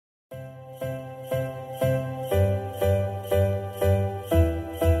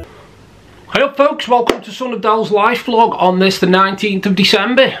up folks, welcome to Sonofdel's life vlog on this the 19th of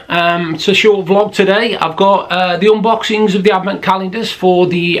December. It's a short vlog today. I've got the unboxings of the advent calendars for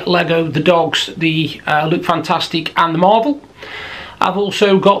the Lego, the dogs, the Look Fantastic and the Marvel. I've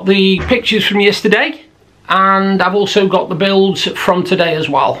also got the pictures from yesterday and I've also got the builds from today as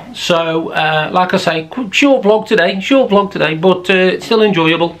well. So like I say, short vlog today, but it's still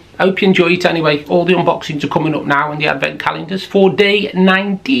enjoyable. I hope you enjoy it anyway. All the unboxings are coming up now in the advent calendars for day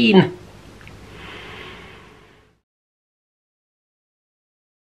 19.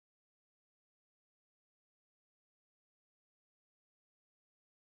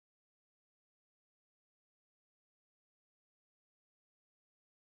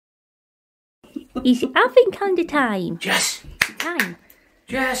 It's advent calendar time. Jess! Time.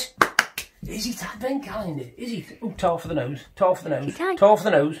 Jess! Is it advent calendar? Is it? Oh, tall for the nose. Tall for the nose. Tall for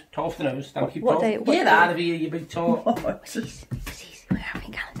the nose. Tall for the nose. Thank you. What day? Get out of here, you big tall. What's this? We're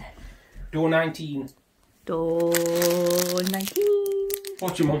advent calendar. Door 19. Door 19.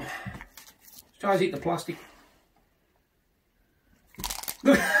 Watch your mum. Tries to eat the plastic.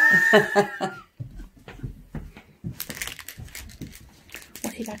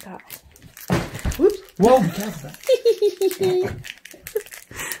 What's he like that? Whoops. Whoa, be careful there.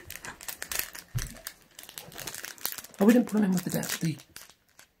 Oh, we didn't put them in with the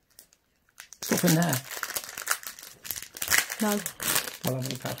stuff in there. No. I'll have a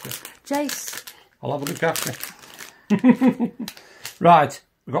look after. Jace. I'll have a look after. Right,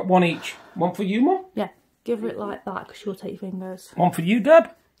 we've got one each. One for you, Mum. Yeah, give it like that because she'll take your fingers. One for you, Deb.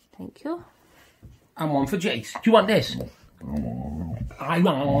 Thank you. And one for Jace. Do you want this?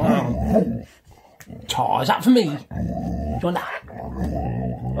 Tar, is that for me? Do you want that?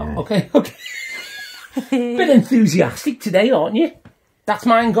 Oh, okay, okay. Bit enthusiastic today, aren't you? That's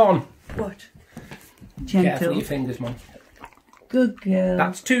mine gone. What? Gentle. Careful your fingers, Mum. Good girl.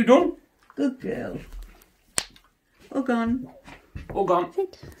 That's two done. Good girl. All gone. All gone.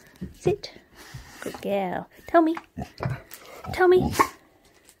 Sit. Sit. Good girl. Tell me. Tell me.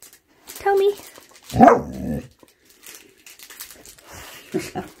 Tell me.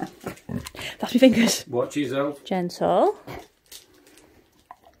 That's my fingers. Watch yourself. Gentle.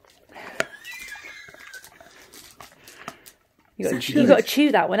 You got to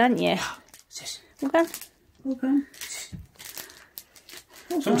chew that one, haven't you? Okay. Okay.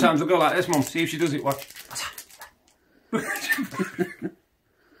 Sometimes we'll go like this, Mum. See if she does it. Watch.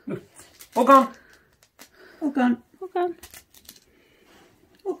 All gone. All gone. All gone.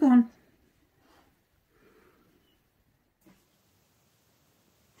 All gone.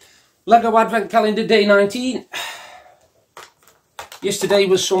 Lego Advent Calendar Day 19. Yesterday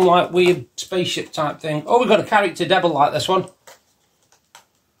was some like weird spaceship type thing. Oh, we've got a character devil like this one.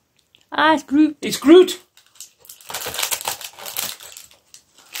 Ah, it's Groot. It's Groot.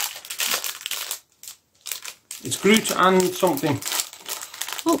 It's Groot and something.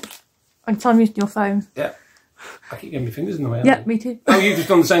 Oh, I'm telling you your phone. Yeah. I keep getting my fingers in the way. Yeah, me too. Oh, you've just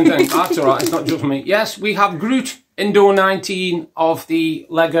done the same thing. That's alright, it's not just me. Yes, we have Groot in door 19 of the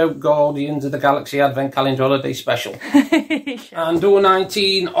Lego Guardians of the Galaxy Advent Calendar Holiday Special. And door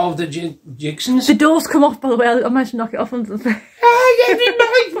 19 of the Jigsons. The doors come off, by the way. I managed to knock it off under the thing. Oh, yeah, it might.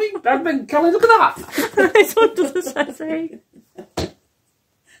 Advent Calendar, look at that. It's under the settee.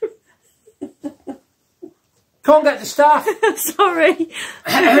 Can't get the staff. Sorry.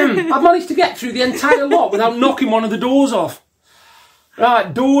 I've managed to get through the entire lot without knocking one of the doors off.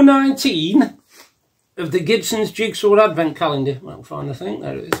 Right, door 19 of the Gibson's Jigsaw Advent Calendar. Well, I'll find the thing.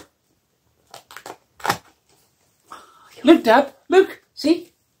 There it is. Look, Dad. Look.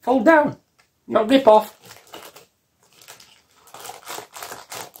 See? Fold down. Not rip off.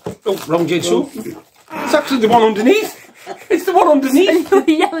 Oh, wrong jigsaw. It's actually the one underneath. It's the one underneath. You're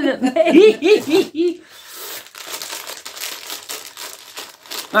yelling at me.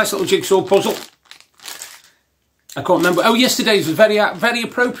 Nice little jigsaw puzzle. I can't remember. Oh, yesterday's was very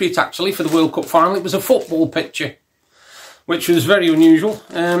appropriate actually for the World Cup final. It was a football picture, which was very unusual.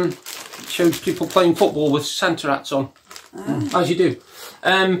 It showed people playing football with centre hats on, as you do.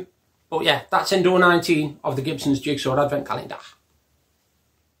 But yeah, that's in door 19 of the Gibson's Jigsaw Advent Calendar.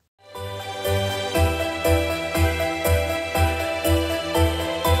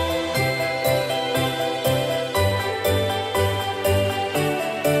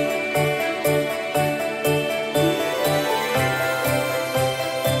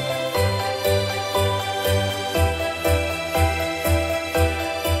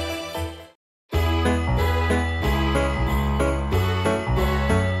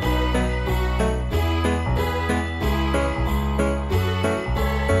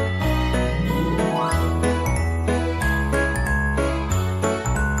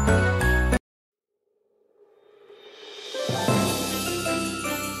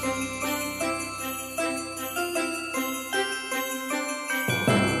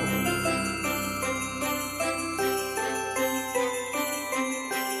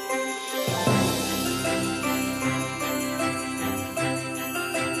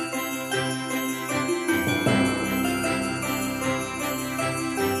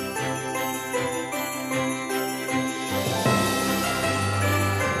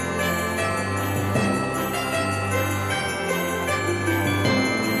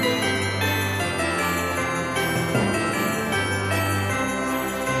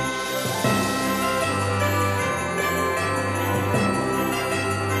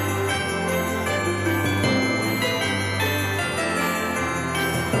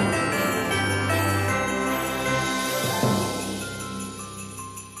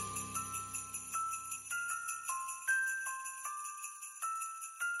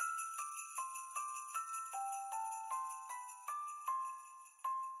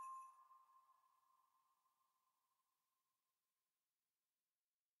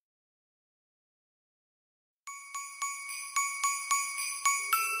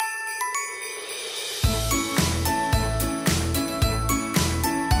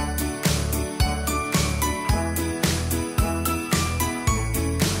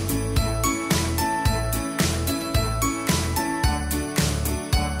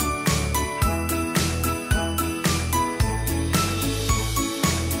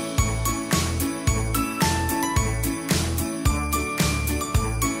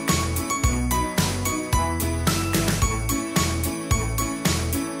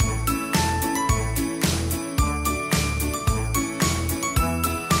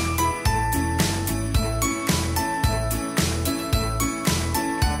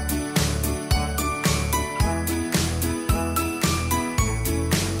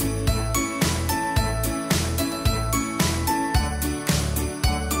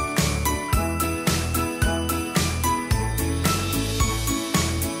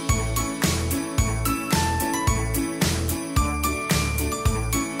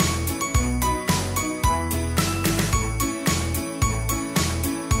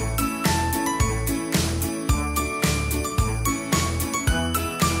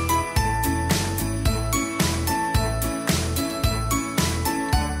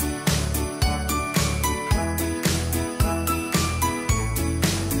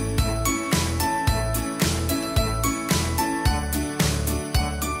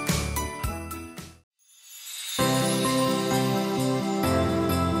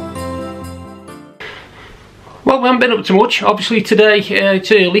 we haven't been up to much. Obviously today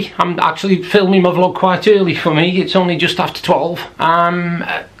it's early. I'm actually filming my vlog quite early for me. It's only just after 12.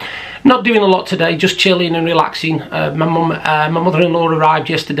 Not doing a lot today, just chilling and relaxing. My mother-in-law arrived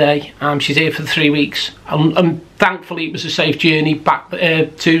yesterday. She's here for 3 weeks, and thankfully it was a safe journey back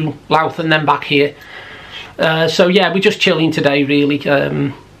to Louth and then back here. So yeah, we're just chilling today really.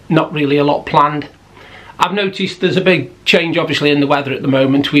 Not really a lot planned. I've noticed there's a big change obviously in the weather at the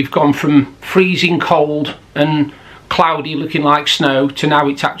moment. We've gone from freezing cold and cloudy looking like snow to now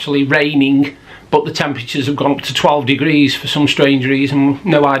it's actually raining, but the temperatures have gone up to 12 degrees for some strange reason,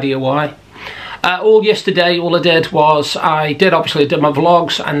 no idea why. All yesterday, all I did was I did my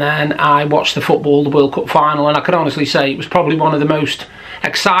vlogs, and then I watched the football, the World Cup final, and I can honestly say it was probably one of the most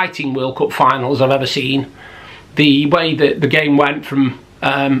exciting World Cup finals I've ever seen. The way that the game went from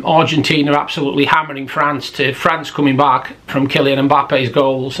Argentina absolutely hammering France to France coming back from Kylian Mbappe's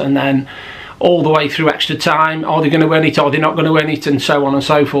goals, and then all the way through extra time. Are they going to win it? Are they not going to win it? And so on and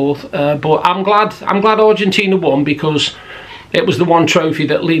so forth. But I'm glad Argentina won, because it was the one trophy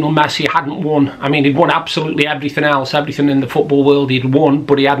that Lionel Messi hadn't won. I mean, he'd won absolutely everything else, everything in the football world he'd won,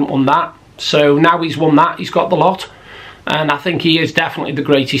 but he hadn't won that. So now he's won that, he's got the lot. And I think he is definitely the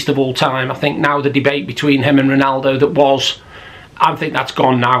greatest of all time. I think now the debate between him and Ronaldo that was, I think that's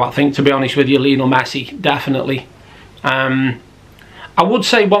gone now. I think, to be honest with you, Lionel Messi, definitely. I would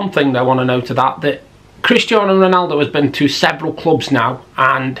say one thing though on a note of that Cristiano Ronaldo has been to several clubs now,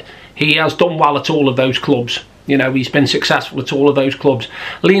 and he has done well at all of those clubs. You know, he's been successful at all of those clubs.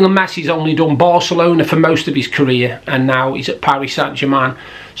 Lionel Messi's only done Barcelona for most of his career, and now he's at Paris Saint-Germain.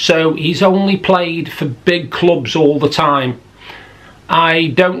 So he's only played for big clubs all the time. I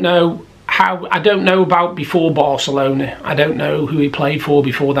don't know about before Barcelona. I don't know who he played for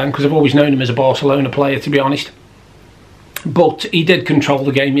before then, because I've always known him as a Barcelona player, to be honest. But he did control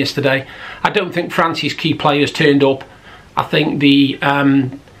the game yesterday. I don't think France's key players turned up. I think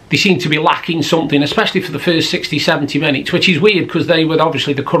they seem to be lacking something, especially for the first 60-70 minutes, which is weird because they were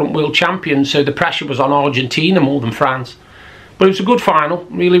obviously the current world champions, so the pressure was on Argentina more than France. But it was a good final.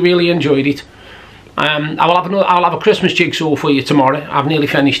 Really enjoyed it. I'll have a Christmas jigsaw for you tomorrow. I've nearly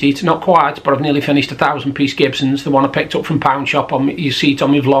finished it, not quite, but I've nearly finished a 1000-piece Gibson's, the one I picked up from Pound Shop. You see it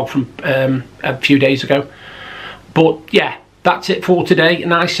on my vlog from a few days ago. But yeah, that's it for today. A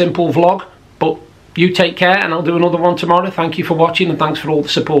nice simple vlog, but you take care, and I'll do another one tomorrow. Thank you for watching, and thanks for all the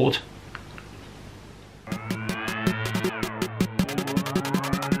support.